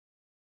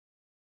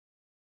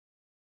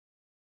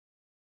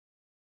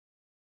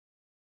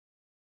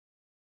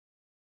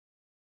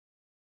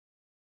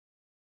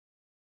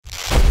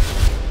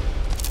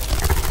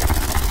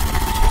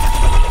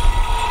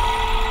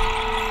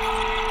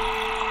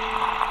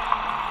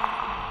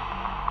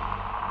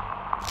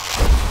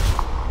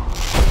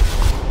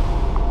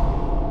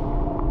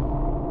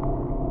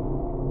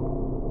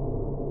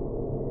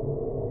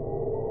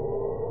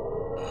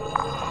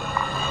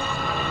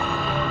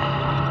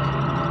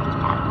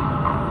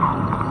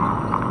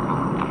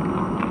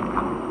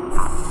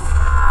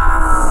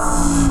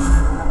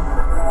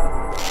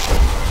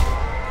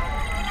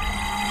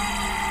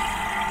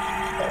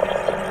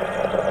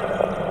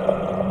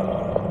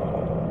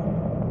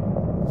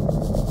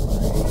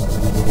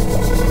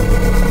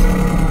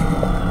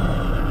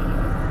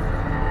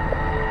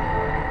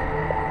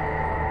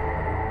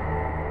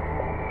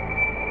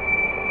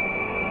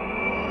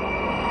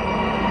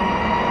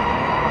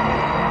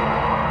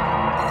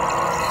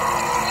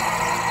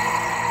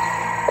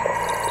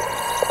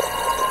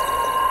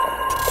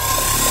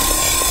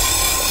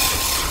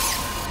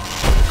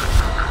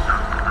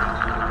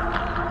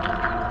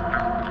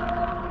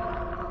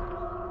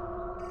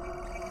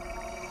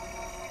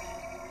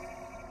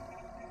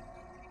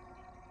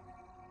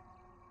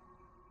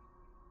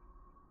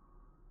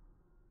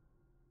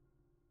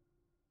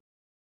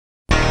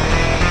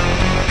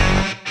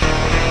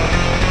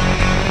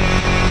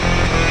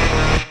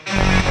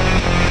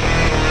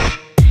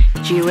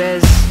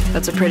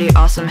That's a pretty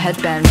awesome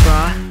headband,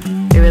 brah.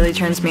 It really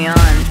turns me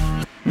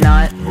on.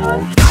 Not.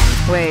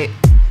 Wait,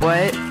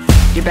 what?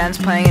 Your band's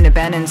playing in a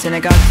band in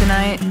synagogue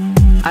tonight?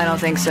 I don't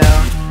think so.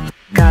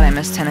 God, I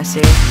miss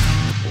Tennessee. I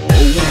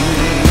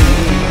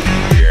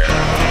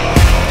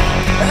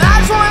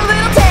just want a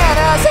little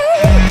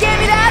Tennessee. Give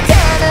me that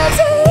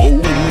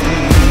Tennessee.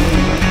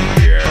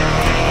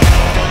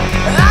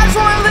 I just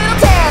want a little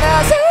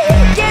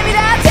Tennessee. Give me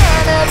that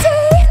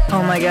Tennessee.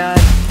 Oh my god,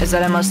 is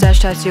that a mustache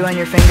tattoo on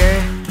your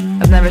finger?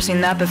 I've never seen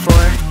that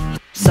before.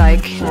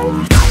 Psych.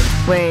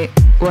 Wait,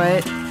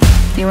 what?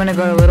 You wanna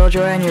go to Little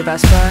Joy on your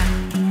Vespa?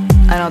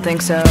 I don't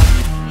think so.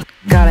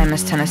 God, I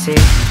miss Tennessee.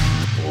 I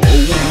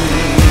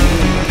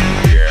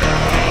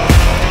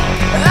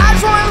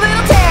just want a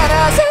little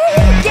Tennessee.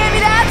 Give me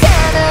that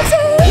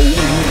Tennessee.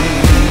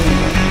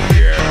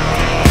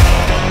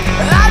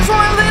 I just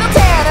want a little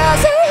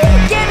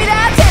Tennessee. Give me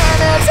that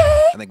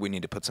Tennessee. I think we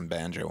need to put some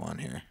banjo on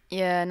here.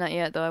 Yeah, not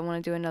yet though, I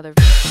wanna do another.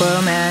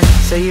 Whoa man,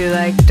 so you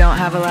like don't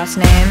have a last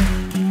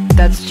name?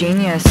 That's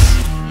genius.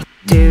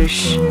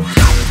 Douche.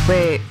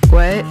 Wait,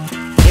 what?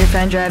 Your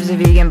friend drives a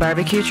vegan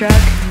barbecue truck?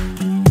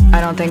 I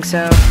don't think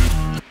so.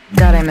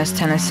 God, I miss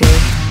Tennessee.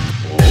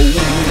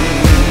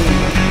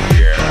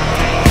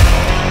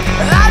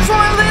 I just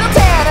want a little